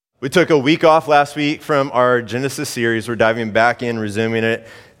We took a week off last week from our Genesis series. We're diving back in, resuming it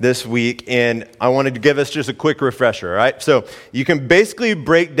this week, and I wanted to give us just a quick refresher, all right? So you can basically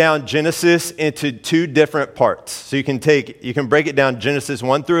break down Genesis into two different parts. So you can break it down Genesis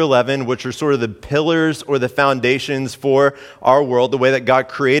 1 through 11, which are sort of the pillars or the foundations for our world, the way that God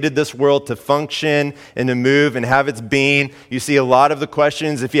created this world to function and to move and have its being. You see a lot of the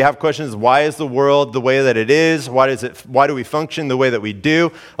questions. If you have questions, why is the world the way that it is? Why do we function the way that we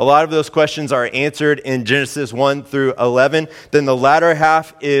do? A lot of those questions are answered in Genesis 1 through 11. Then the latter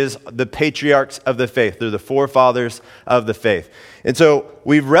half is the patriarchs of the faith. They're the forefathers of the faith. And so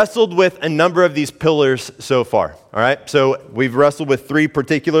we've wrestled with a number of these pillars so far, all right? So we've wrestled with three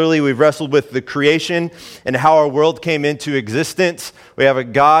particularly. We've wrestled with the creation and how our world came into existence. We have a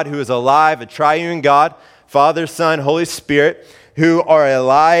God who is alive, a triune God, Father, Son, Holy Spirit, who are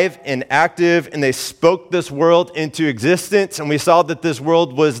alive and active, and they spoke this world into existence. And we saw that this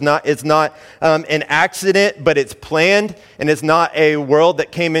world it's not an accident, but it's planned, and it's not a world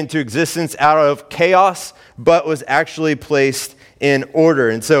that came into existence out of chaos, but was actually placed in order.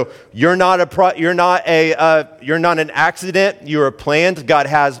 And so you're not an accident. You are planned. God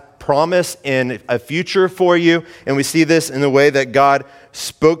has promise and a future for you, and we see this in the way that God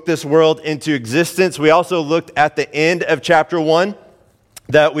spoke this world into existence. We also looked at the end of chapter 1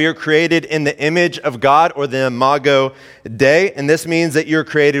 that we are created in the image of God, or the imago Dei, and this means that you're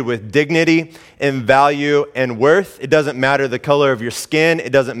created with dignity and value and worth. It doesn't matter the color of your skin.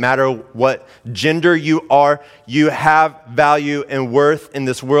 It doesn't matter what gender you are. You have value and worth in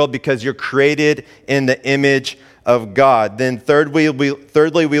this world because you're created in the image of God. Then thirdly,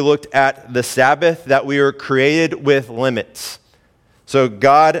 we looked at the Sabbath, that we were created with limits. So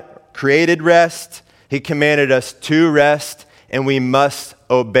God created rest. He commanded us to rest, and we must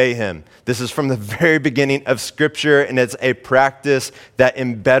obey him. This is from the very beginning of Scripture, and it's a practice that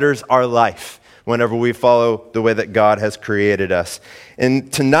embedders our life whenever we follow the way that God has created us.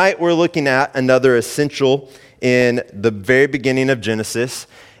 And tonight we're looking at another essential in the very beginning of Genesis.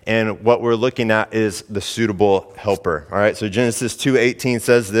 And what we're looking at is the suitable helper. All right, so Genesis 2:18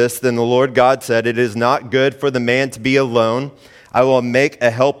 says this: "Then the Lord God said, 'It is not good for the man to be alone. I will make a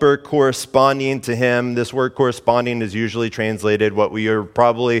helper corresponding to him.'" This word corresponding is usually translated, what we are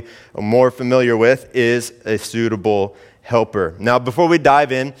probably more familiar with, is a suitable helper. Now, before we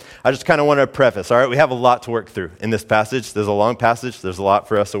dive in, I just kind of want to preface, all right? We have a lot to work through in this passage. There's a long passage. There's a lot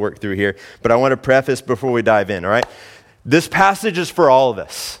for us to work through here. But I want to preface before we dive in, all right? This passage is for all of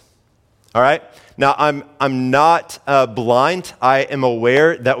us, all right? Now, I'm not blind. I am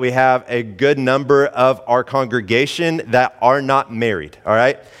aware that we have a good number of our congregation that are not married, all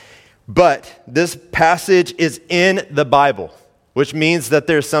right? But this passage is in the Bible, which means that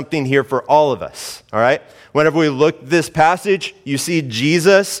there's something here for all of us, all right? Whenever we look at this passage, you see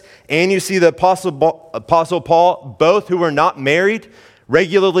Jesus and you see the Apostle Paul, both who were not married,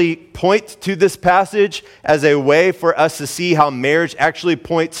 regularly point to this passage as a way for us to see how marriage actually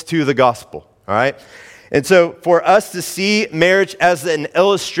points to the gospel, all right? And so for us to see marriage as an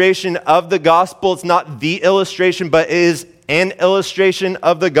illustration of the gospel, it's not the illustration, but it is an illustration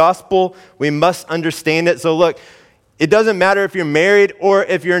of the gospel, we must understand it. So look, it doesn't matter if you're married or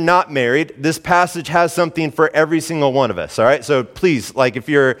if you're not married. This passage has something for every single one of us, all right? So please, like, if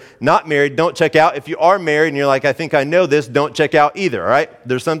you're not married, don't check out. If you are married and you're like, I think I know this, don't check out either, all right?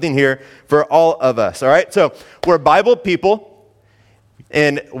 There's something here for all of us, all right? So we're Bible people,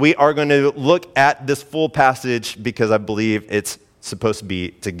 and we are going to look at this full passage because I believe it's supposed to be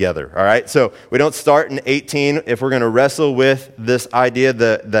together, all right? So we don't start in 18 if we're going to wrestle with this idea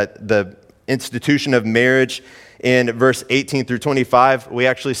that the institution of marriage in verse 18 through 25. We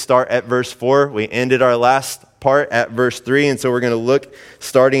actually start at verse 4. We ended our last part at verse 3, and so we're going to look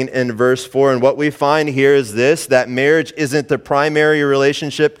starting in verse 4. And what we find here is this: that marriage isn't the primary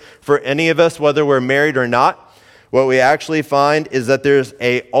relationship for any of us, whether we're married or not. What we actually find is that there's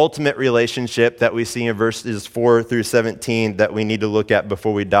an ultimate relationship that we see in verses 4 through 17 that we need to look at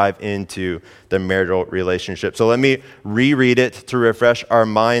before we dive into the marital relationship. So let me reread it to refresh our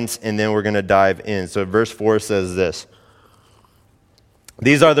minds, and then we're going to dive in. So verse 4 says this: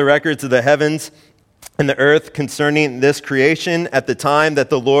 "These are the records of the heavens and the earth concerning this creation at the time that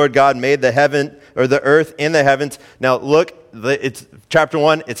the Lord God made the heaven, or the earth and the heavens." Now look, it's chapter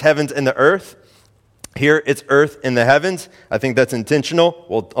 1, it's heavens and the earth. Here, it's earth and the heavens. I think that's intentional.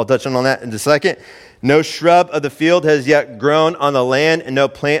 I'll touch on that in a second. "No shrub of the field has yet grown on the land, and no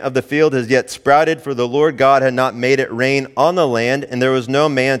plant of the field has yet sprouted, for the Lord God had not made it rain on the land, and there was no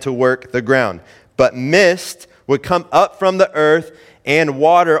man to work the ground. But mist would come up from the earth and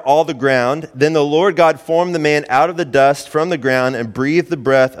water all the ground. Then the Lord God formed the man out of the dust from the ground and breathed the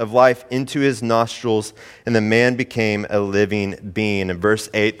breath of life into his nostrils, and the man became a living being. In verse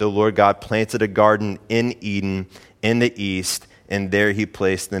 8, the Lord God planted a garden in Eden in the east, and there he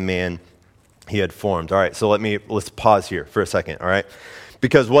placed the man he had formed. All right, so let's pause here for a second, all right?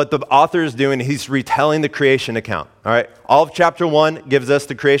 Because what the author is doing, he's retelling the creation account, all right? All of chapter 1 gives us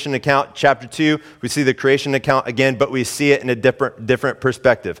the creation account. Chapter 2, we see the creation account again, but we see it in a different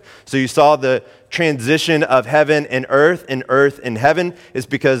perspective. So you saw the transition of heaven and earth and heaven is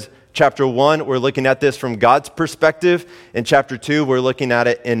because chapter 1, we're looking at this from God's perspective. In chapter 2, we're looking at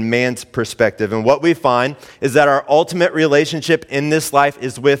it in man's perspective. And what we find is that our ultimate relationship in this life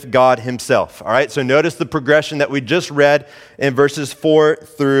is with God himself. All right, so notice the progression that we just read in verses 4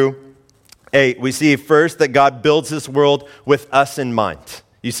 through 8. We see first that God builds this world with us in mind.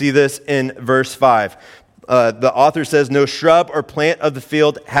 You see this in verse 5. The author says, no shrub or plant of the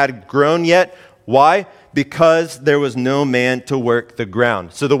field had grown yet. Why? Because there was no man to work the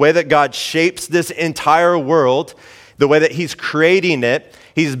ground. So the way that God shapes this entire world, the way that he's creating it,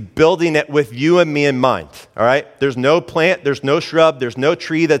 he's building it with you and me in mind, all right? There's no plant, there's no shrub, there's no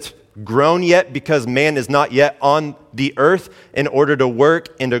tree that's grown yet because man is not yet on the earth in order to work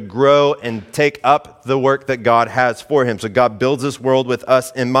and to grow and take up the work that God has for him. So God builds this world with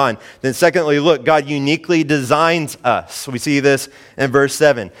us in mind. Then secondly, look, God uniquely designs us. We see this in verse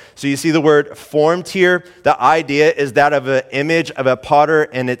 7. So you see the word formed here. The idea is that of an image of a potter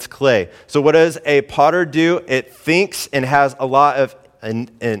and its clay. So what does a potter do? It thinks and has a lot of an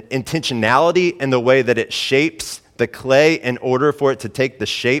intentionality in the way that it shapes the clay in order for it to take the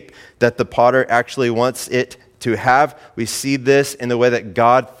shape that the potter actually wants it to have. We see this in the way that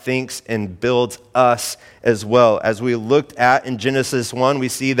God thinks and builds us as well. As we looked at in Genesis 1, we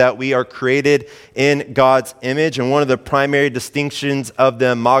see that we are created in God's image. And one of the primary distinctions of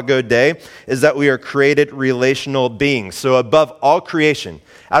the Imago Dei is that we are created relational beings. So above all creation,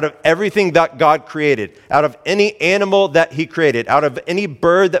 out of everything that God created, out of any animal that he created, out of any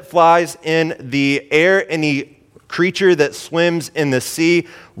bird that flies in the air, any creature that swims in the sea,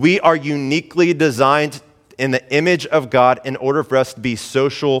 we are uniquely designed in the image of God in order for us to be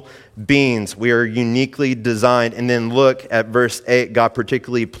social beings. We are uniquely designed. And then look at verse 8. God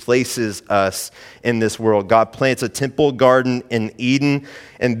particularly places us in this world. God plants a temple garden in Eden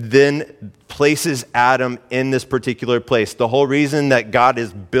and then places Adam in this particular place. The whole reason that God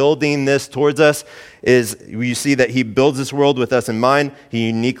is building this towards us is you see that he builds this world with us in mind. He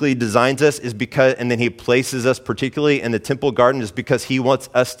uniquely designs us is because, and then he places us particularly in the temple garden is because he wants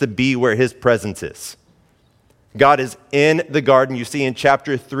us to be where his presence is. God is in the garden. You see in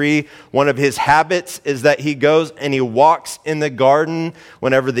chapter 3, one of his habits is that he goes and he walks in the garden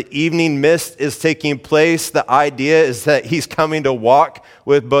whenever the evening mist is taking place. The idea is that he's coming to walk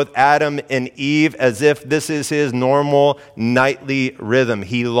with both Adam and Eve as if this is his normal nightly rhythm.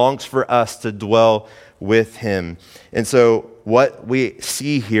 He longs for us to dwell with him. And so what we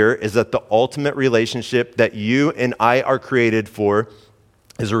see here is that the ultimate relationship that you and I are created for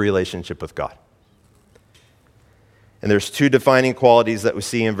is a relationship with God. And there's two defining qualities that we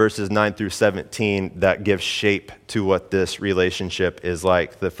see in verses 9 through 17 that give shape to what this relationship is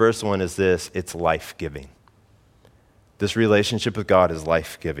like. The first one is this: it's life-giving. This relationship with God is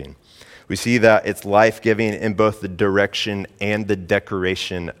life-giving. We see that it's life-giving in both the direction and the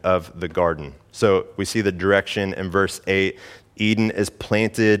decoration of the garden. So we see the direction in verse 8. Eden is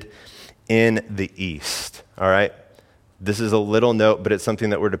planted in the east, all right? This is a little note, but it's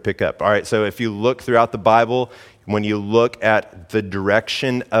something that we're to pick up. All right, so if you look throughout the Bible, when you look at the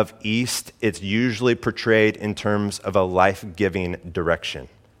direction of east, it's usually portrayed in terms of a life-giving direction.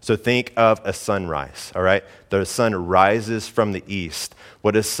 So think of a sunrise, all right? The sun rises from the east.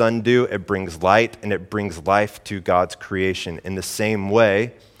 What does sun do? It brings light and it brings life to God's creation. In the same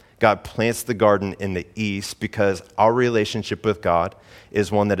way, God plants the garden in the east because our relationship with God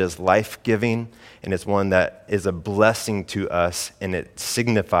is one that is life-giving and it's one that is a blessing to us, and it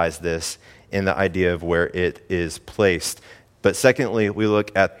signifies this in the idea of where it is placed. But secondly, we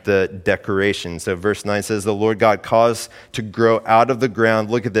look at the decoration. So verse 9 says, the Lord God caused to grow out of the ground,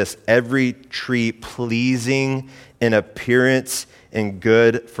 look at this, every tree pleasing in appearance and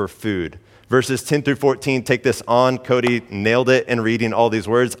good for food. Verses 10 through 14, take this on. Cody nailed it in reading all these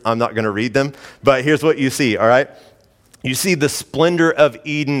words. I'm not going to read them, but here's what you see, all right? You see the splendor of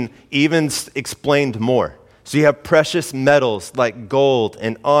Eden even explained more. So you have precious metals like gold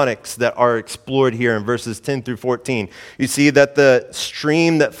and onyx that are explored here in verses 10 through 14. You see that the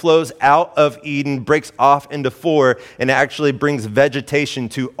stream that flows out of Eden breaks off into four and actually brings vegetation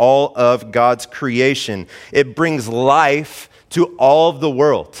to all of God's creation. It brings life to all of the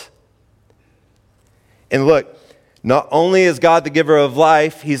world. And look, not only is God the giver of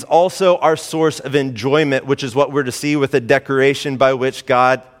life, he's also our source of enjoyment, which is what we're to see with the decoration by which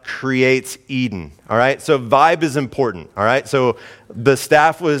God creates Eden, all right? So vibe is important, all right? So the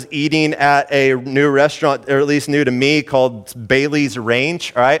staff was eating at a new restaurant, or at least new to me, called Bailey's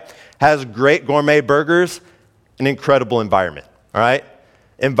Range, all right? Has great gourmet burgers, an incredible environment, all right?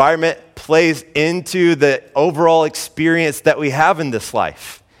 Environment plays into the overall experience that we have in this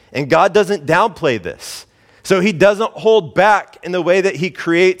life. And God doesn't downplay this. So he doesn't hold back in the way that he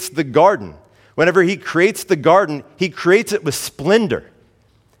creates the garden. Whenever he creates the garden, he creates it with splendor.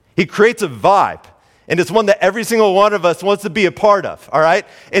 He creates a vibe, and it's one that every single one of us wants to be a part of, all right?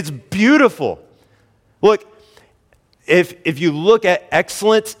 It's beautiful. Look, if you look at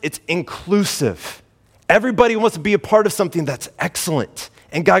excellence, it's inclusive. Everybody wants to be a part of something that's excellent,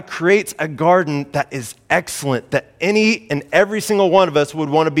 and God creates a garden that is excellent, that any and every single one of us would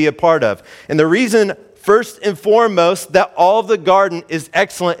want to be a part of. And the reason, first and foremost, that all of the garden is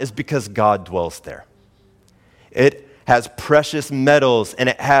excellent is because God dwells there. It has precious metals, and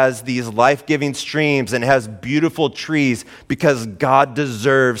it has these life-giving streams, and it has beautiful trees because God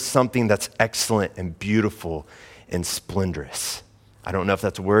deserves something that's excellent and beautiful and splendorous. I don't know if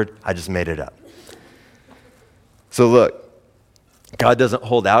that's a word. I just made it up. So look, God doesn't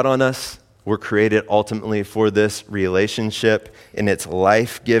hold out on us. We're created ultimately for this relationship, and it's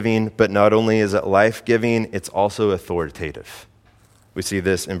life-giving, but not only is it life-giving, it's also authoritative. We see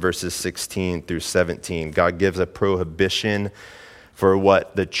this in verses 16 through 17. God gives a prohibition for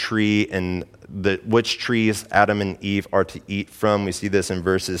what the tree and which trees Adam and Eve are to eat from. We see this in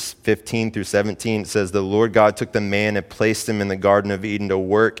verses 15 through 17. It says, "The Lord God took the man and placed him in the Garden of Eden to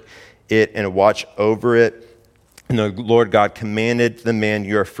work it and watch over it. And the Lord God commanded the man,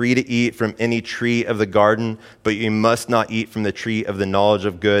 'You are free to eat from any tree of the garden, but you must not eat from the tree of the knowledge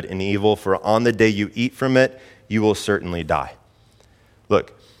of good and evil, for on the day you eat from it, you will certainly die.'"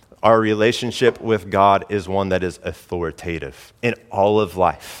 Look, our relationship with God is one that is authoritative in all of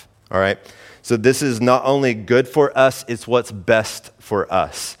life, all right? So this is not only good for us, it's what's best for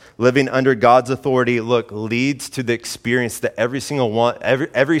us. Living under God's authority, look, leads to the experience that every single one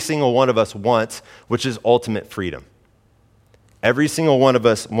of us wants, which is ultimate freedom. Every single one of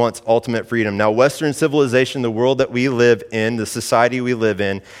us wants ultimate freedom. Now, Western civilization, the world that we live in, the society we live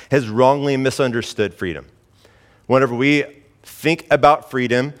in, has wrongly misunderstood freedom. Whenever we think about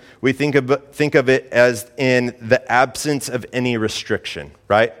freedom, we think of it as in the absence of any restriction,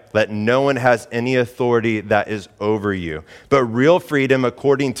 right? That no one has any authority that is over you. But real freedom,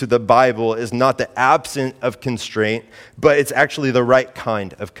 according to the Bible, is not the absence of constraint, but it's actually the right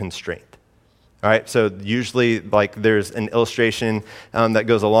kind of constraint. All right, so usually there's an illustration that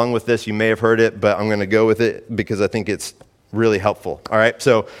goes along with this. You may have heard it, but I'm going to go with it because I think it's really helpful. All right,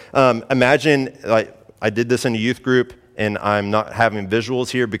 so imagine I did this in a youth group, and I'm not having visuals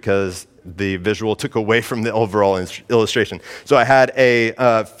here because the visual took away from the overall illustration. So I had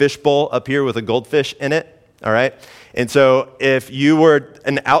a fish bowl up here with a goldfish in it, all right? And so if you were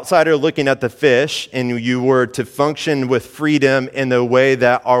an outsider looking at the fish and you were to function with freedom in the way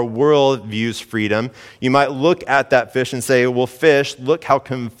that our world views freedom, you might look at that fish and say, well, fish, look how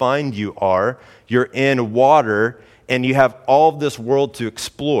confined you are. You're in water, and you have all of this world to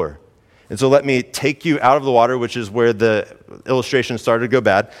explore. And so let me take you out of the water, which is where the illustration started to go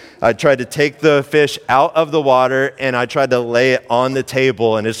bad. I tried to take the fish out of the water, and I tried to lay it on the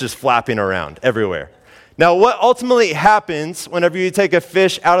table, and it's just flapping around everywhere. Now, what ultimately happens whenever you take a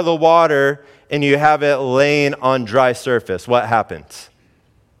fish out of the water and you have it laying on dry surface? What happens?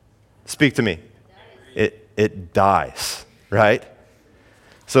 Speak to me. It dies, right?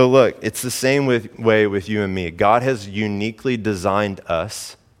 So look, it's the same way with you and me. God has uniquely designed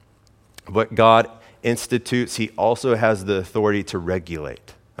us. What God institutes, he also has the authority to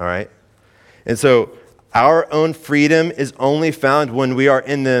regulate, all right? And so our own freedom is only found when we are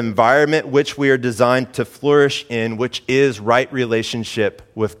in the environment which we are designed to flourish in, which is right relationship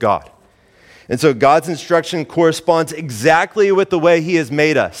with God. And so God's instruction corresponds exactly with the way he has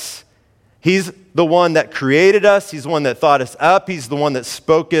made us. He's the one that created us. He's the one that thought us up. He's the one that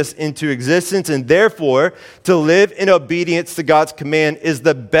spoke us into existence. And therefore, to live in obedience to God's command is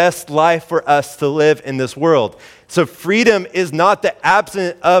the best life for us to live in this world. So freedom is not the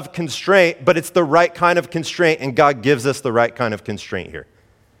absence of constraint, but it's the right kind of constraint, and God gives us the right kind of constraint here.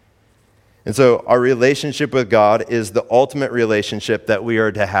 And so our relationship with God is the ultimate relationship that we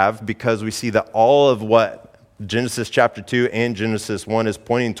are to have, because we see that all of what Genesis chapter 2 and Genesis 1 is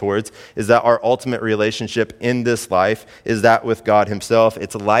pointing towards is that our ultimate relationship in this life is that with God himself.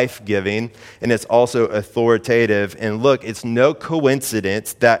 It's life-giving, and it's also authoritative. And look, it's no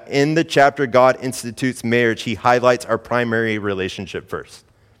coincidence that in the chapter God institutes marriage, he highlights our primary relationship first.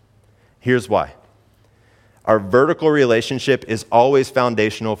 Here's why. Our vertical relationship is always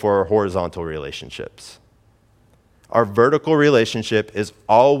foundational for our horizontal relationships. Our vertical relationship is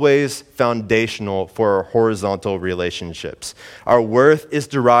always foundational for our horizontal relationships. Our worth is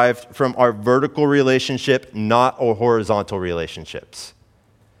derived from our vertical relationship, not our horizontal relationships.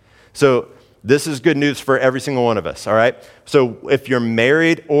 So this is good news for every single one of us, all right? So if you're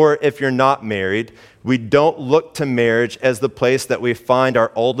married or if you're not married, we don't look to marriage as the place that we find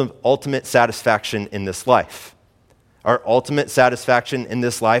our ultimate satisfaction in this life. Our ultimate satisfaction in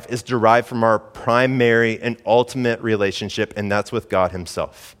this life is derived from our primary and ultimate relationship, and that's with God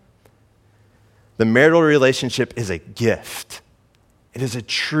himself. The marital relationship is a gift. It is a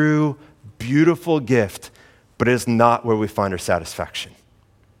true, beautiful gift, but it is not where we find our satisfaction.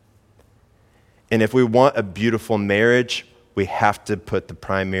 And if we want a beautiful marriage, we have to put the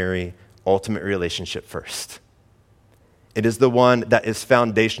primary, ultimate relationship first. It is the one that is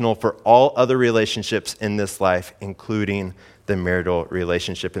foundational for all other relationships in this life, including the marital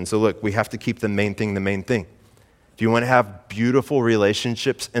relationship. And so look, we have to keep the main thing the main thing. If you want to have beautiful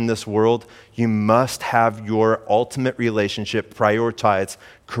relationships in this world, you must have your ultimate relationship prioritized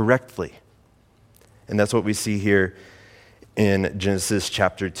correctly. And that's what we see here in Genesis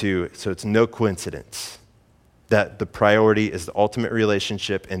chapter 2. So it's no coincidence that the priority is the ultimate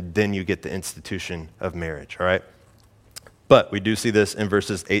relationship, and then you get the institution of marriage, all right? But we do see this in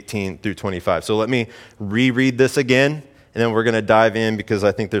verses 18 through 25. So let me reread this again, and then we're going to dive in because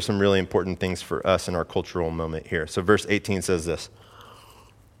I think there's some really important things for us in our cultural moment here. So verse 18 says this.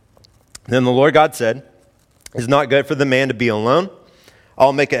 Then the Lord God said, "It is not good for the man to be alone.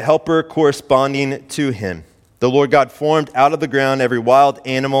 I'll make a helper corresponding to him." The Lord God formed out of the ground every wild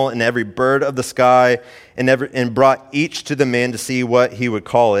animal and every bird of the sky and brought each to the man to see what he would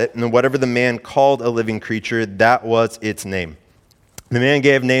call it. And whatever the man called a living creature, that was its name. The man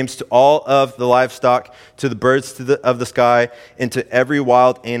gave names to all of the livestock, to the birds of the sky, and to every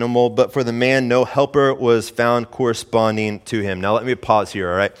wild animal. But for the man, no helper was found corresponding to him. Now let me pause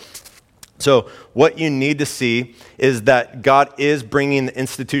here, all right? So what you need to see is that God is bringing the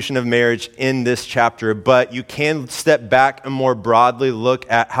institution of marriage in this chapter, but you can step back and more broadly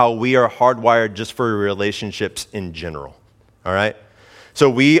look at how we are hardwired just for relationships in general, all right?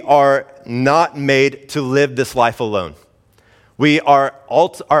 So we are not made to live this life alone. Our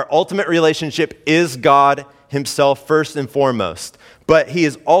ultimate relationship is God himself first and foremost, but he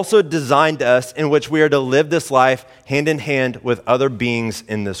has also designed us in which we are to live this life hand in hand with other beings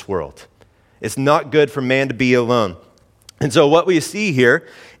in this world. It's not good for man to be alone. And so what we see here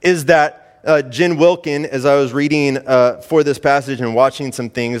is that Jen Wilkin, as I was reading for this passage and watching some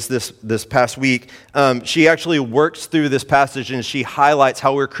things this past week, she actually works through this passage and she highlights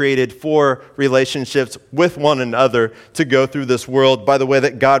how we're created for relationships with one another to go through this world by the way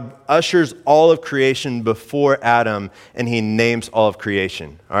that God ushers all of creation before Adam and he names all of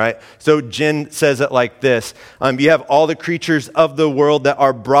creation, all right? So Jen says it like this. You have all the creatures of the world that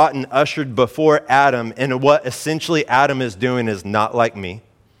are brought and ushered before Adam, and what essentially Adam is doing is not like me.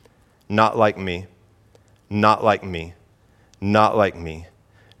 Not like me, not like me, not like me,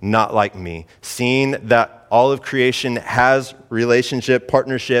 not like me. Seeing that all of creation has relationship,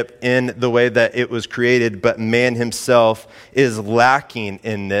 partnership in the way that it was created, but man himself is lacking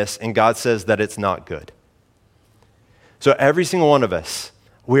in this, and God says that it's not good. So every single one of us,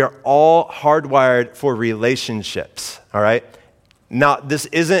 we are all hardwired for relationships, all right? Now, this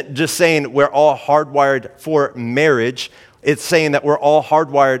isn't just saying we're all hardwired for marriage. It's saying that we're all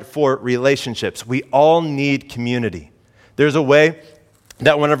hardwired for relationships. We all need community. There's a way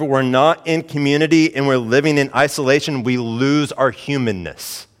that whenever we're not in community and we're living in isolation, we lose our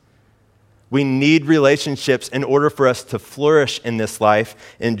humanness. We need relationships in order for us to flourish in this life.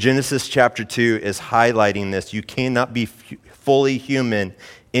 And Genesis chapter 2 is highlighting this. You cannot be fully human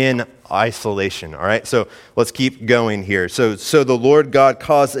in isolation, all right? So let's keep going here. So the Lord God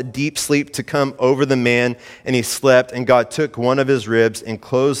caused a deep sleep to come over the man, and he slept, and God took one of his ribs and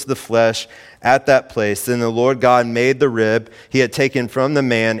closed the flesh at that place. Then the Lord God made the rib he had taken from the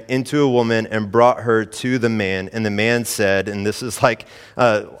man into a woman and brought her to the man. And the man said, and this is like,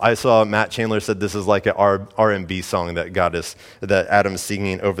 I saw Matt Chandler said this is like an R&B song that Adam's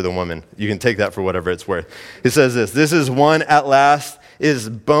singing over the woman. You can take that for whatever it's worth. He says this is one at last, is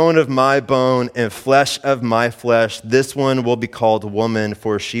bone of my bone and flesh of my flesh. This one will be called woman,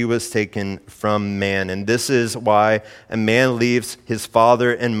 for she was taken from man. And this is why a man leaves his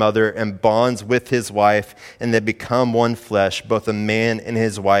father and mother and bonds with his wife, and they become one flesh. Both a man and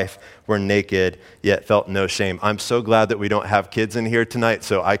his wife were naked, yet felt no shame. I'm so glad that we don't have kids in here tonight,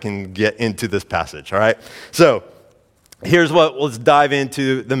 so I can get into this passage, all right? So, let's dive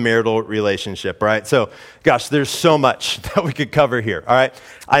into the marital relationship, right? So, gosh, there's so much that we could cover here, all right?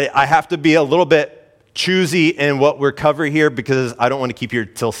 I have to be a little bit choosy in what we're covering here because I don't want to keep you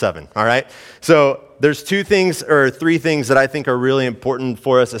till 7, all right? So, there's 3 things that I think are really important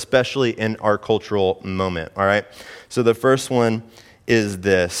for us, especially in our cultural moment, all right? So, the first one is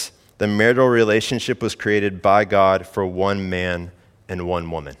this. The marital relationship was created by God for one man and one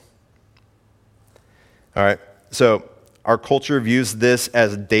woman, all right? So, our culture views this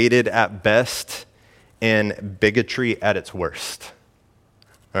as dated at best and bigotry at its worst.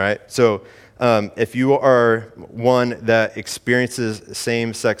 All right? So if you are one that experiences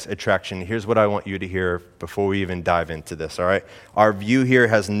same-sex attraction, here's what I want you to hear before we even dive into this, all right? Our view here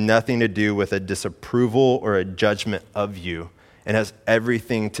has nothing to do with a disapproval or a judgment of you. It has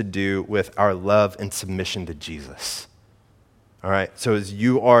everything to do with our love and submission to Jesus. All right, so as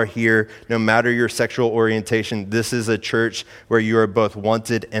you are here, no matter your sexual orientation, this is a church where you are both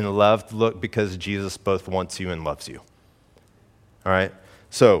wanted and loved. Look, because Jesus both wants you and loves you. All right,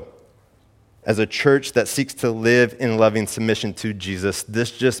 so as a church that seeks to live in loving submission to Jesus,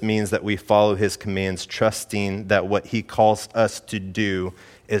 this just means that we follow his commands, trusting that what he calls us to do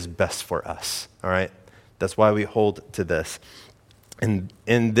is best for us. All right, that's why we hold to this. And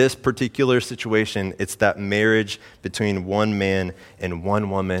in this particular situation, it's that marriage between one man and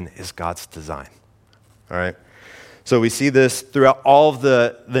one woman is God's design, all right? So we see this throughout all of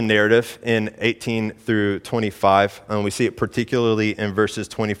the narrative in 18 through 25. And we see it particularly in verses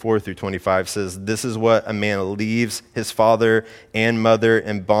 24 through 25. It says, this is what a man leaves his father and mother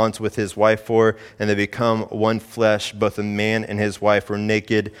and bonds with his wife for, and they become one flesh. Both a man and his wife were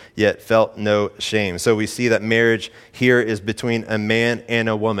naked, yet felt no shame. So we see that marriage here is between a man and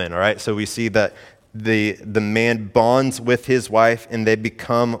a woman, all right? So we see that the man bonds with his wife and they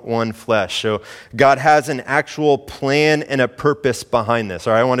become one flesh. So God has an actual plan and a purpose behind this.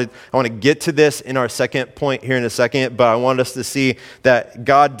 All right, I want to get to this in our second point here in a second, but I want us to see that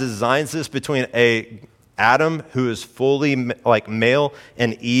God designs this between Adam, who is fully like male,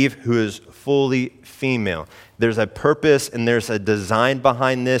 and Eve, who is fully female. There's a purpose and there's a design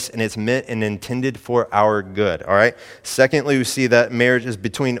behind this, and it's meant and intended for our good. All right. Secondly, we see that marriage is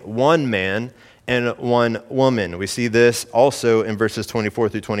between one man and one woman. We see this also in verses 24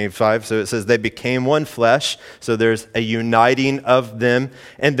 through 25. So it says they became one flesh. So there's a uniting of them.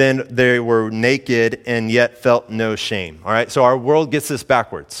 And then they were naked and yet felt no shame. All right. So our world gets this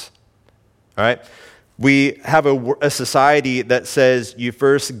backwards. All right. We have a society that says you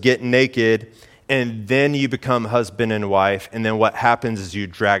first get naked and then you become husband and wife. And then what happens is you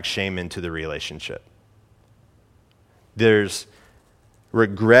drag shame into the relationship. There's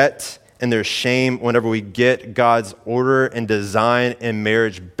regret and there's shame whenever we get God's order and design in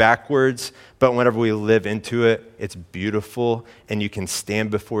marriage backwards, but whenever we live into it, it's beautiful, and you can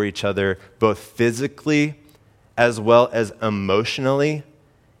stand before each other both physically as well as emotionally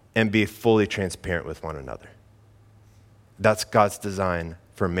and be fully transparent with one another. That's God's design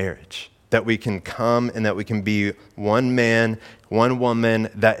for marriage, that we can come and that we can be one man, one woman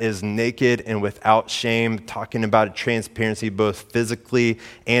that is naked and without shame, talking about a transparency both physically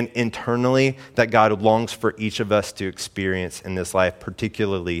and internally that God longs for each of us to experience in this life,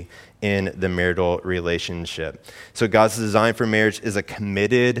 particularly in the marital relationship. So God's design for marriage is a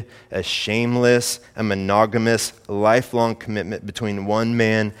committed, a shameless, a monogamous, lifelong commitment between one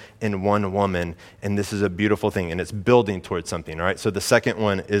man and one woman. And this is a beautiful thing, and it's building towards something, all right? So the second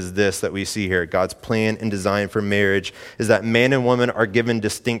one is this that we see here. God's plan and design for marriage is that man and woman are given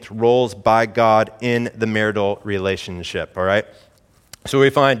distinct roles by God in the marital relationship, all right? So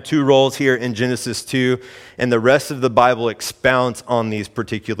we find 2 roles here in Genesis 2, and the rest of the Bible expounds on these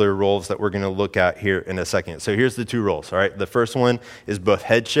particular roles that we're going to look at here in a second. So here's the 2 roles, all right? The first one is both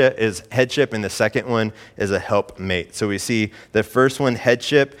headship, and the second one is a helpmate. So we see the first one,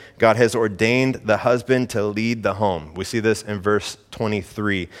 headship. God has ordained the husband to lead the home. We see this in verse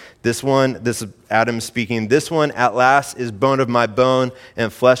 23. This is Adam speaking. This one at last is bone of my bone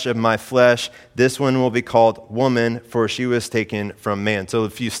and flesh of my flesh. This one will be called woman, for she was taken from man. So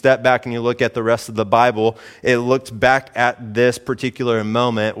if you step back and you look at the rest of the Bible, it looks back at this particular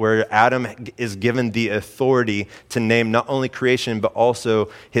moment where Adam is given the authority to name not only creation, but also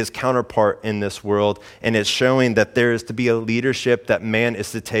his counterpart in this world. And it's showing that there is to be a leadership that man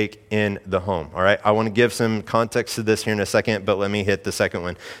is to take in the home. All right, I want to give some context to this here in a second, but let me hit the second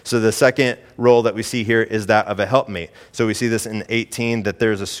one. So the second role that we see here is that of a helpmate. So we see this in 18, that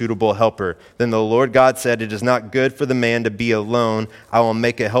there is a suitable helper. Then the Lord God said, "It is not good for the man to be alone. I will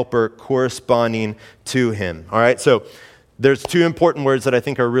make a helper corresponding to him." All right, so there's two important words that I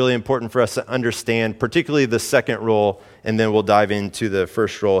think are really important for us to understand, particularly the second role, and then we'll dive into the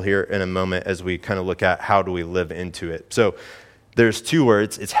first role here in a moment as we kind of look at how do we live into it. So there's two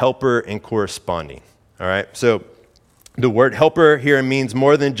words. It's helper and corresponding. All right, so the word helper here means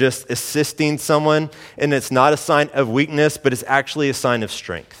more than just assisting someone, and it's not a sign of weakness, but it's actually a sign of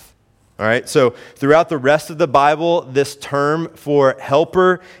strength. All right, so throughout the rest of the Bible, this term for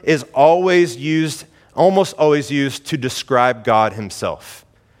helper is almost always used to describe God himself.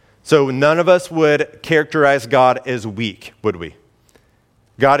 So none of us would characterize God as weak, would we?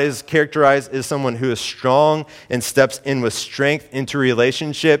 God is characterized as someone who is strong and steps in with strength into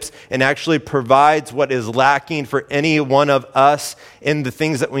relationships and actually provides what is lacking for any one of us in the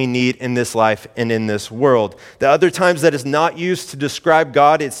things that we need in this life and in this world. The other times that is not used to describe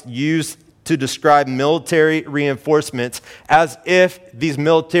God, it's used to describe military reinforcements, as if these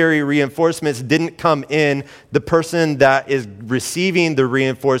military reinforcements didn't come in, the person that is receiving the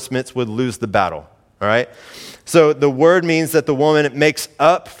reinforcements would lose the battle. All right? So the word means that the woman makes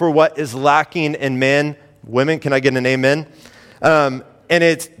up for what is lacking in men. Women, can I get an amen? And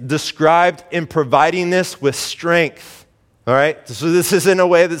it's described in providing this with strength. All right? So this isn't a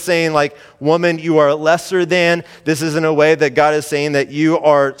way that's saying like, woman, you are lesser than. This isn't a way that God is saying that you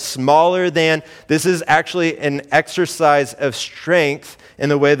are smaller than. This is actually an exercise of strength in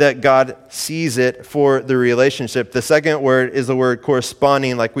the way that God sees it for the relationship. The second word is the word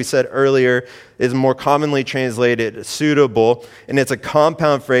corresponding, like we said earlier, is more commonly translated suitable, and it's a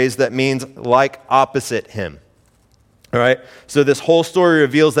compound phrase that means like opposite him. All right? So this whole story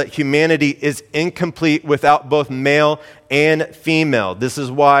reveals that humanity is incomplete without both male and female. This is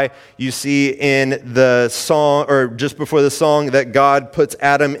why you see in the song, or just before the song, that God puts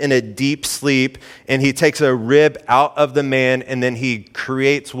Adam in a deep sleep, and he takes a rib out of the man, and then he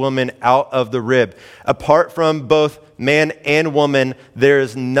creates woman out of the rib. Apart from both man and woman, there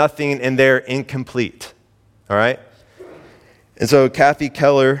is nothing, and they're incomplete. All right? And so Kathy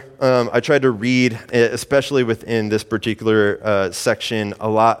Keller, I tried to read, especially within this particular section, a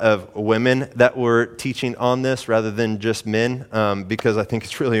lot of women that were teaching on this rather than just men, because I think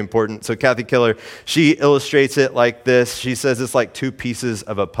it's really important. So Kathy Keller, she illustrates it like this. She says it's like two pieces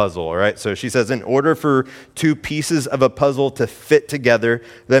of a puzzle, all right? So she says, in order for two pieces of a puzzle to fit together,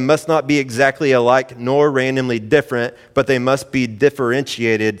 they must not be exactly alike nor randomly different, but they must be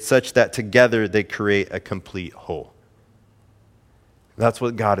differentiated such that together they create a complete whole. That's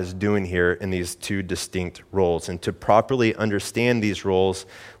what God is doing here in these two distinct roles. And to properly understand these roles,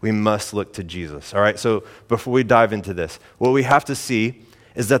 we must look to Jesus. All right, so before we dive into this, what we have to see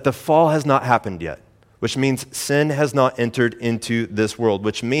is that the fall has not happened yet, which means sin has not entered into this world,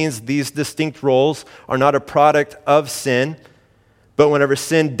 which means these distinct roles are not a product of sin. But whenever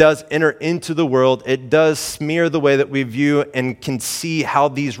sin does enter into the world, it does smear the way that we view and can see how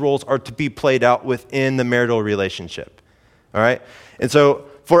these roles are to be played out within the marital relationship. All right? And so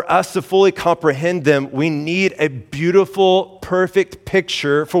for us to fully comprehend them, we need a beautiful, perfect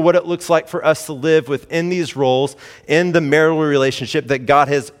picture for what it looks like for us to live within these roles in the marital relationship that God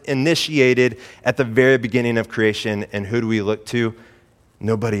has initiated at the very beginning of creation. And who do we look to?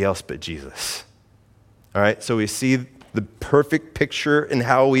 Nobody else but Jesus. All right, so we see the perfect picture in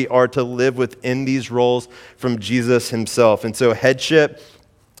how we are to live within these roles from Jesus himself. And so headship,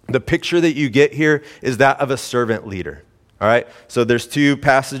 the picture that you get here is that of a servant leader. All right, so there's two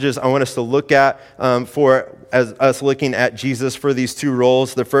passages I want us to look at as us looking at Jesus for these two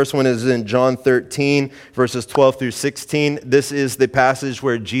roles. The first one is in John 13, verses 12 through 16. This is the passage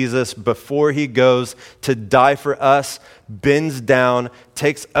where Jesus, before he goes to die for us, bends down,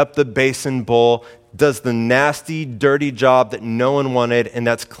 takes up the basin bowl, does the nasty, dirty job that no one wanted, and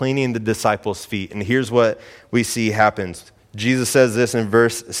that's cleaning the disciples' feet. And here's what we see happens. Jesus says this in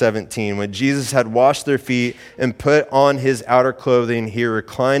verse 17. When Jesus had washed their feet and put on his outer clothing, he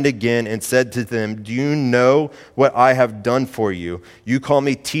reclined again and said to them, "Do you know what I have done for you? You call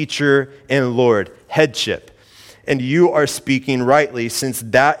me teacher and Lord." Headship. and you are speaking rightly, since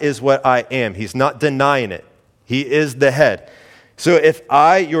that is what I am. He's not denying it. He is the head. So if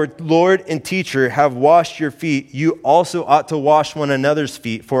I, your Lord and teacher, have washed your feet, you also ought to wash one another's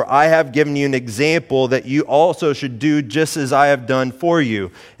feet, for I have given you an example that you also should do just as I have done for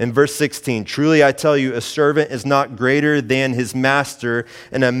you. In verse 16, truly I tell you, a servant is not greater than his master,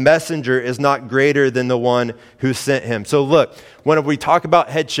 and a messenger is not greater than the one who sent him. So look, when we talk about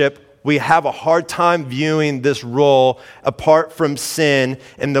headship, we have a hard time viewing this role apart from sin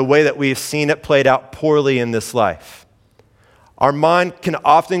and the way that we've seen it played out poorly in this life. Our mind can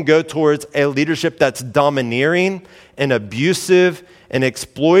often go towards a leadership that's domineering and abusive and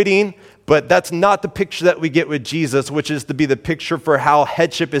exploiting, but that's not the picture that we get with Jesus, which is to be the picture for how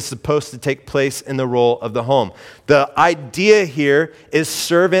headship is supposed to take place in the role of the home. The idea here is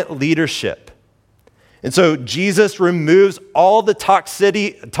servant leadership. And so Jesus removes all the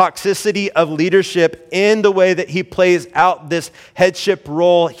toxicity of leadership in the way that he plays out this headship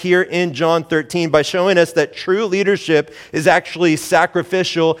role here in John 13 by showing us that true leadership is actually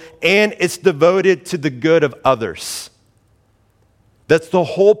sacrificial and it's devoted to the good of others. That's the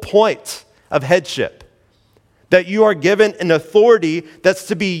whole point of headship, that you are given an authority that's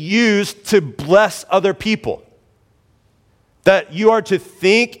to be used to bless other people. That you are to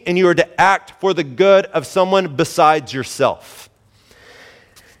think and you are to act for the good of someone besides yourself.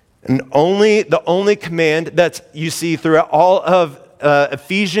 And the only command that you see throughout all of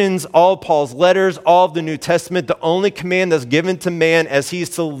Ephesians, all of Paul's letters, all of the New Testament, the only command that's given to man as he's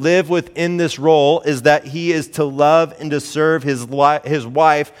to live within this role is that he is to love and to serve his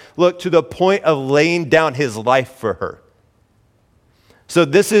wife, look, to the point of laying down his life for her. So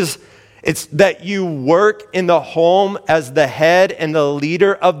it's that you work in the home as the head and the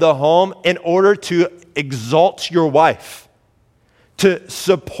leader of the home in order to exalt your wife, to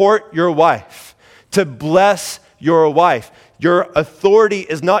support your wife, to bless your wife. Your authority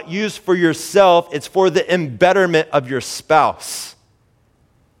is not used for yourself, it's for the embetterment of your spouse.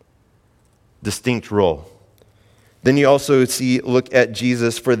 Distinct role. Then you also look at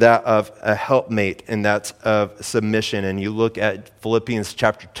Jesus for that of a helpmate, and that's of submission. And you look at Philippians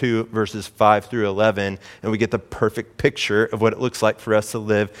chapter 2, verses 5 through 11, and we get the perfect picture of what it looks like for us to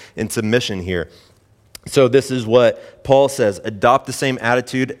live in submission here. So this is what Paul says, adopt the same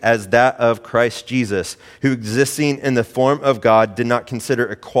attitude as that of Christ Jesus, who existing in the form of God did not consider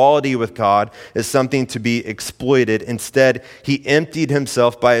equality with God as something to be exploited. Instead, he emptied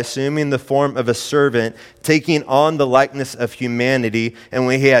himself by assuming the form of a servant, taking on the likeness of humanity. And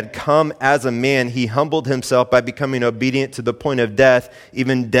when he had come as a man, he humbled himself by becoming obedient to the point of death,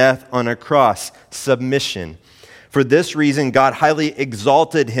 even death on a cross, submission. For this reason, God highly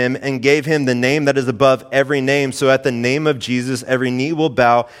exalted him and gave him the name that is above every name. So at the name of Jesus, every knee will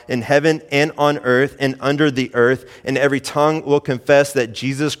bow in heaven and on earth and under the earth, and every tongue will confess that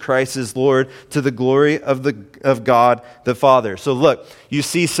Jesus Christ is Lord, to the glory of God the Father. So look, you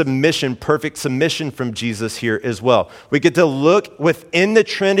see submission, perfect submission from Jesus here as well. We get to look within the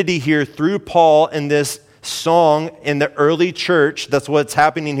Trinity here through Paul in this song in the early church. That's what's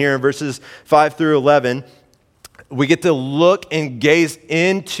happening here in verses 5 through 11. We get to look and gaze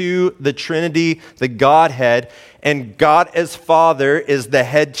into the Trinity, the Godhead, and God as Father is the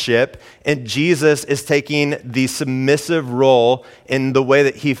headship, and Jesus is taking the submissive role in the way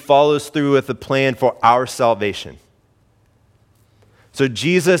that he follows through with the plan for our salvation. So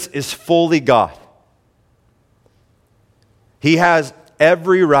Jesus is fully God. He has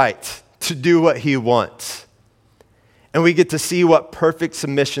every right to do what he wants. And we get to see what perfect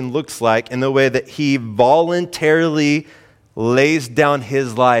submission looks like in the way that he voluntarily lays down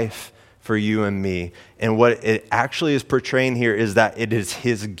his life for you and me. And what it actually is portraying here is that it is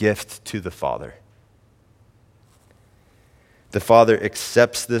his gift to the Father. The Father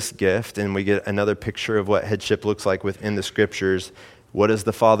accepts this gift, and we get another picture of what headship looks like within the Scriptures. What does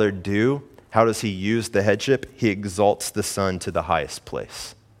the Father do? How does he use the headship? He exalts the Son to the highest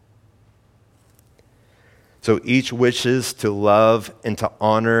place. So each wishes to love and to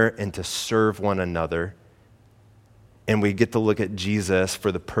honor and to serve one another. And we get to look at Jesus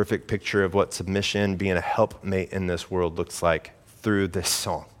for the perfect picture of what submission, being a helpmate in this world, looks like through this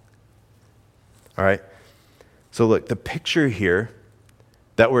song. All right? So look, the picture here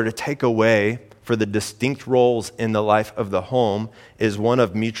that we're to take away for the distinct roles in the life of the home is one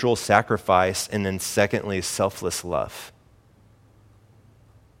of mutual sacrifice, and then secondly, selfless love.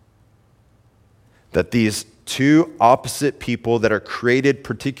 That these two opposite people that are created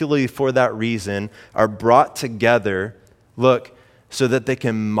particularly for that reason are brought together, look, so that they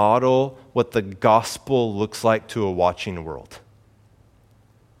can model what the gospel looks like to a watching world.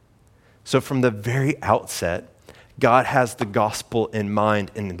 So from the very outset, God has the gospel in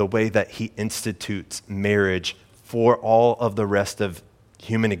mind in the way that he institutes marriage for all of the rest of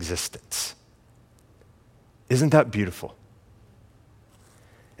human existence. Isn't that beautiful?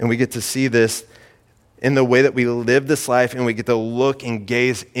 And we get to see this in the way that we live this life, and we get to look and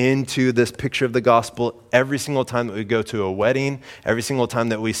gaze into this picture of the gospel every single time that we go to a wedding, every single time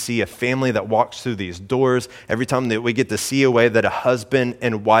that we see a family that walks through these doors, every time that we get to see a way that a husband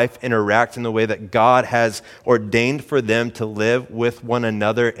and wife interact in the way that God has ordained for them to live with one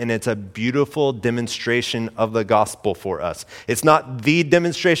another. And it's a beautiful demonstration of the gospel for us. It's not the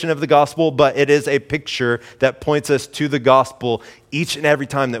demonstration of the gospel, but it is a picture that points us to the gospel each and every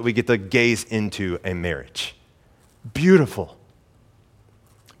time that we get to gaze into a marriage. Beautiful.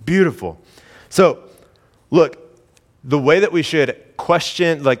 Beautiful. So, look, the way that we should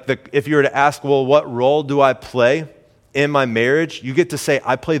question, if you were to ask, well, what role do I play in my marriage? You get to say,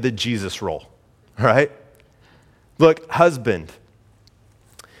 I play the Jesus role, all right? Look, husband,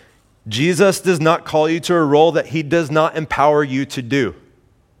 Jesus does not call you to a role that he does not empower you to do.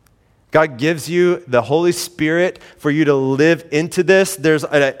 God gives you the Holy Spirit for you to live into this.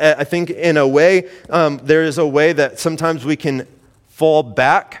 I think in a way, there is a way that sometimes we can fall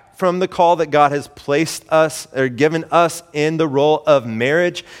back from the call that God has placed us or given us in the role of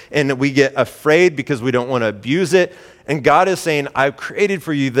marriage, and we get afraid because we don't want to abuse it. And God is saying, I've created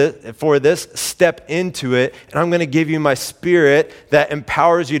for you for this, step into it, and I'm going to give you my Spirit that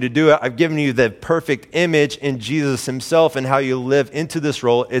empowers you to do it. I've given you the perfect image in Jesus himself and how you live into this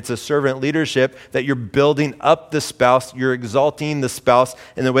role. It's a servant leadership that you're building up the spouse, you're exalting the spouse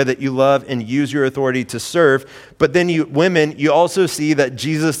in the way that you love and use your authority to serve. But then women, you also see that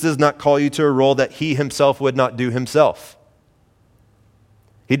Jesus does not call you to a role that he himself would not do himself.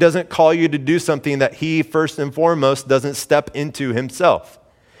 He doesn't call you to do something that he, first and foremost, doesn't step into himself.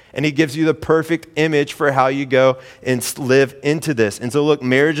 And he gives you the perfect image for how you go and live into this. And so look,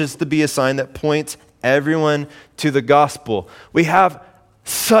 marriage is to be a sign that points everyone to the gospel. We have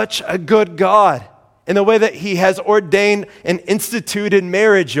such a good God in the way that he has ordained and instituted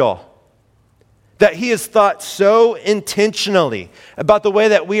marriage, y'all. That he has thought so intentionally about the way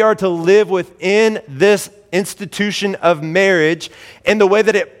that we are to live within this institution of marriage and the way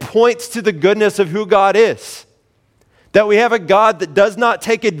that it points to the goodness of who God is. That we have a God that does not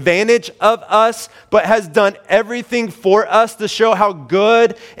take advantage of us, but has done everything for us to show how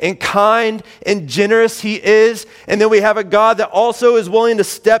good and kind and generous he is. And then we have a God that also is willing to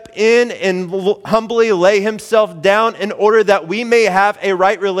step in and humbly lay himself down in order that we may have a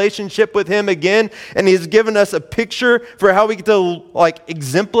right relationship with him again. And he's given us a picture for how we get to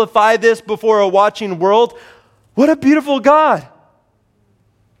exemplify this before a watching world. What a beautiful God.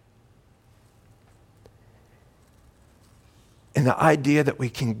 And the idea that we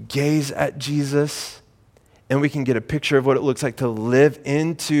can gaze at Jesus and we can get a picture of what it looks like to live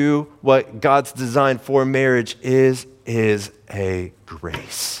into what God's designed for marriage is a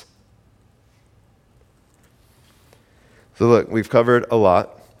grace. So look, we've covered a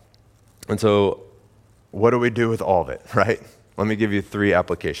lot. And so what do we do with all of it, right? Let me give you 3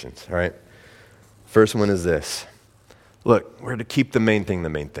 applications, all right? First one is this. Look, we're to keep the main thing the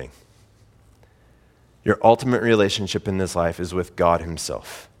main thing. Your ultimate relationship in this life is with God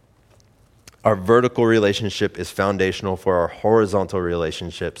himself. Our vertical relationship is foundational for our horizontal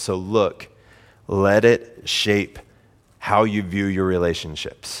relationship. So look, let it shape how you view your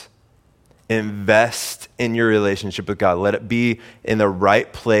relationships. Invest in your relationship with God. Let it be in the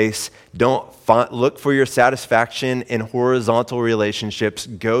right place. Don't look for your satisfaction in horizontal relationships.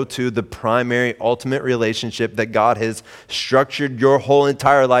 Go to the primary, ultimate relationship that God has structured your whole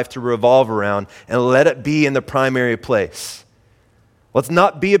entire life to revolve around, and let it be in the primary place. Let's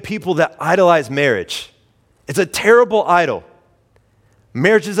not be a people that idolize marriage. It's a terrible idol.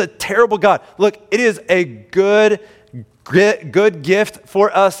 Marriage is a terrible God. Look, it is a good gift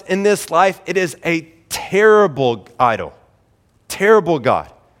for us in this life. It is a terrible idol, terrible God.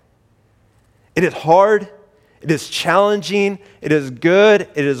 It is hard, it is challenging, it is good,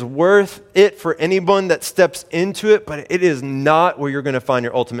 it is worth it for anyone that steps into it, but it is not where you're going to find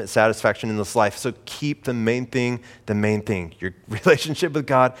your ultimate satisfaction in this life. So keep the main thing the main thing. Your relationship with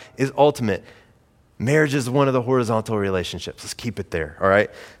God is ultimate. Marriage is one of the horizontal relationships. Let's keep it there, all right?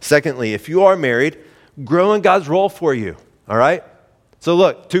 Secondly, if you are married, grow in God's role for you, all right? So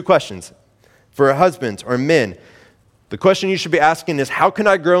look, 2 questions. For husbands or men, the question you should be asking is, how can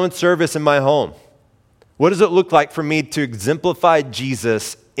I grow in service in my home? What does it look like for me to exemplify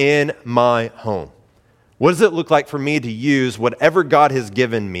Jesus in my home? What does it look like for me to use whatever God has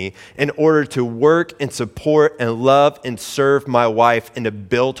given me in order to work and support and love and serve my wife and to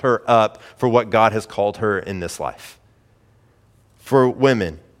build her up for what God has called her in this life? For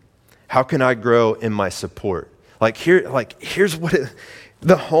women, how can I grow in my support? Here's what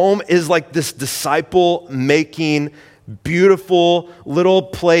the home is like, this disciple-making, beautiful little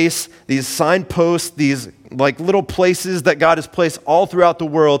place, these signposts, these like little places that God has placed all throughout the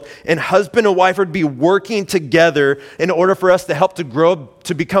world, and husband and wife are to be working together in order for us to help to grow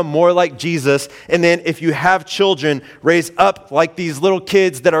to become more like Jesus. And then if you have children, raise up like these little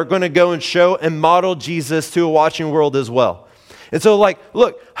kids that are going to go and show and model Jesus to a watching world as well. And so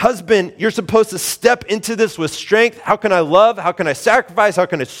look, husband, you're supposed to step into this with strength. How can I love? How can I sacrifice? How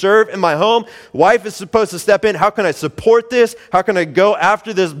can I serve in my home? Wife is supposed to step in. How can I support this? How can I go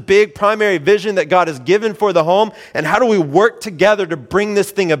after this big primary vision that God has given for the home? And how do we work together to bring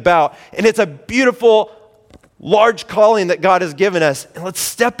this thing about? And it's a beautiful, large calling that God has given us. And let's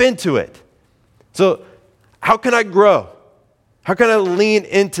step into it. So how can I grow? How can I lean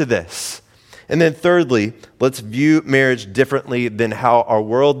into this? And then thirdly, let's view marriage differently than how our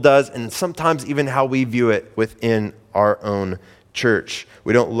world does, and sometimes even how we view it within our own church.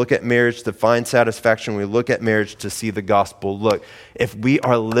 We don't look at marriage to find satisfaction. We look at marriage to see the gospel. Look, if we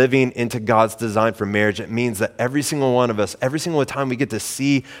are living into God's design for marriage, it means that every single one of us, every single time we get to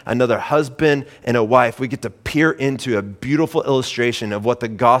see another husband and a wife, we get to peer into a beautiful illustration of what the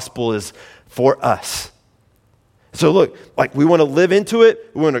gospel is for us. So look, we want to live into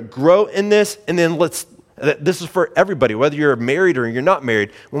it, we want to grow in this, and then this is for everybody, whether you're married or you're not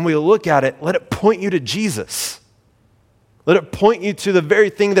married. When we look at it, let it point you to Jesus. Let it point you to the very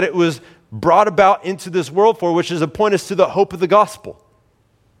thing that it was brought about into this world for, which is to point us to the hope of the gospel.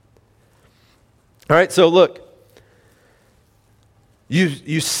 All right, so look,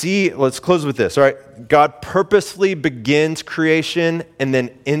 you see, let's close with this, all right? God purposefully begins creation and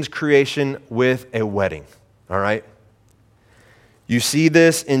then ends creation with a wedding. All right? You see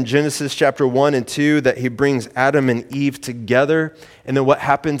this in Genesis chapter 1 and 2, that he brings Adam and Eve together. And then what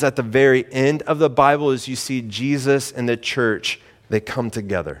happens at the very end of the Bible is you see Jesus and the church, they come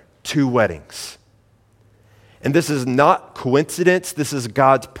together. 2 weddings. And this is not coincidence. This is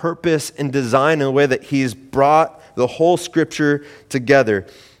God's purpose and design in the way that he's brought the whole scripture together.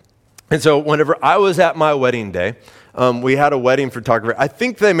 And so whenever I was at my wedding day, we had a wedding photographer. I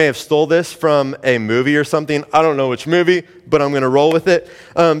think they may have stole this from a movie or something. I don't know which movie, but I'm going to roll with it.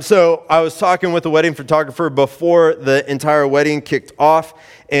 So I was talking with the wedding photographer before the entire wedding kicked off,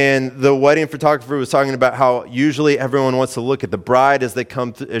 and the wedding photographer was talking about how usually everyone wants to look at the bride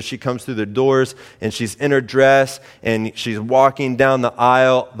as she comes through the doors, and she's in her dress, and she's walking down the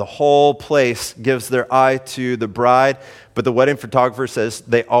aisle. The whole place gives their eye to the bride, but the wedding photographer says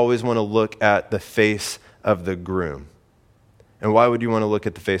they always want to look at the face of the groom. And why would you want to look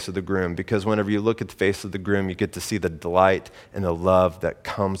at the face of the groom? Because whenever you look at the face of the groom, you get to see the delight and the love that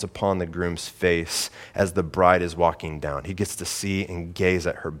comes upon the groom's face as the bride is walking down. He gets to see and gaze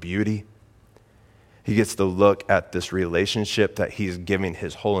at her beauty. He gets to look at this relationship that he's giving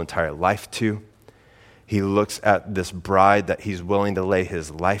his whole entire life to. He looks at this bride that he's willing to lay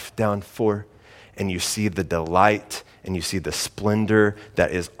his life down for. And you see the delight and you see the splendor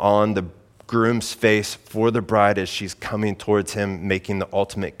that is on the groom's face for the bride as she's coming towards him, making the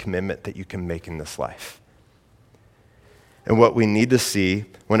ultimate commitment that you can make in this life. And what we need to see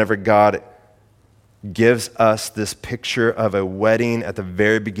whenever God gives us this picture of a wedding at the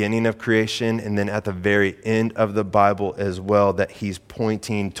very beginning of creation and then at the very end of the Bible as well, that he's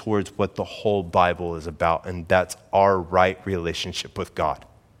pointing towards what the whole Bible is about, and that's our right relationship with God.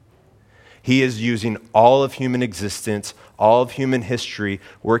 He is using all of human existence, all of human history,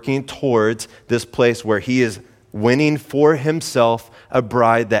 working towards this place where he is winning for himself a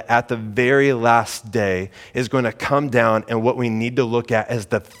bride that at the very last day is going to come down, and what we need to look at is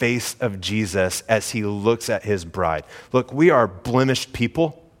the face of Jesus as he looks at his bride. Look, we are blemished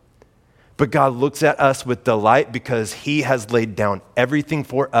people, but God looks at us with delight because he has laid down everything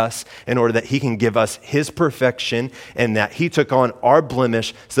for us in order that he can give us his perfection, and that he took on our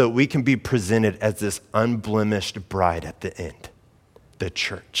blemish so that we can be presented as this unblemished bride at the end, the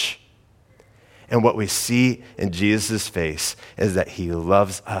church. And what we see in Jesus' face is that he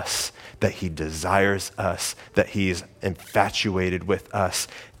loves us, that he desires us, that he is infatuated with us.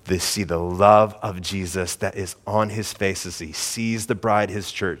 They see the love of Jesus that is on his face as he sees the bride,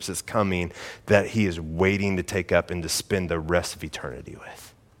 his church, that's coming, that he is waiting to take up and to spend the rest of eternity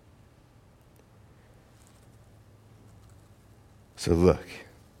with. So look,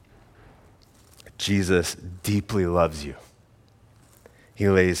 Jesus deeply loves you. He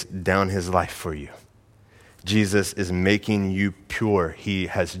lays down his life for you. Jesus is making you pure. He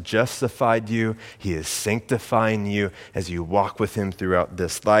has justified you. He is sanctifying you as you walk with him throughout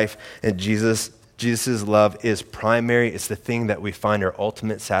this life. And Jesus' love is primary. It's the thing that we find our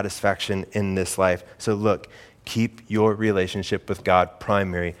ultimate satisfaction in this life. So look, keep your relationship with God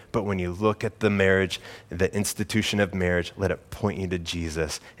primary. But when you look at the marriage, the institution of marriage, let it point you to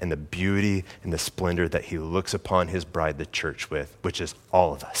Jesus and the beauty and the splendor that he looks upon his bride, the church, with, which is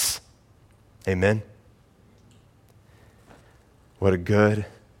all of us. Amen? What a good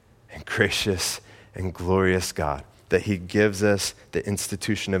and gracious and glorious God that he gives us the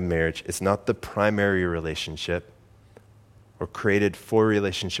institution of marriage. It's not the primary relationship or created for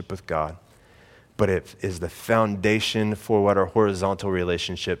relationship with God, but it is the foundation for what our horizontal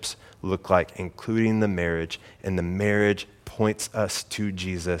relationships look like, including the marriage. And the marriage points us to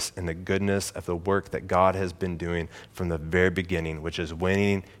Jesus and the goodness of the work that God has been doing from the very beginning, which is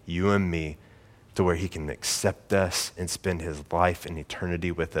winning you and me to where he can accept us and spend his life and eternity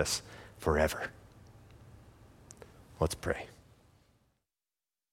with us forever. Let's pray.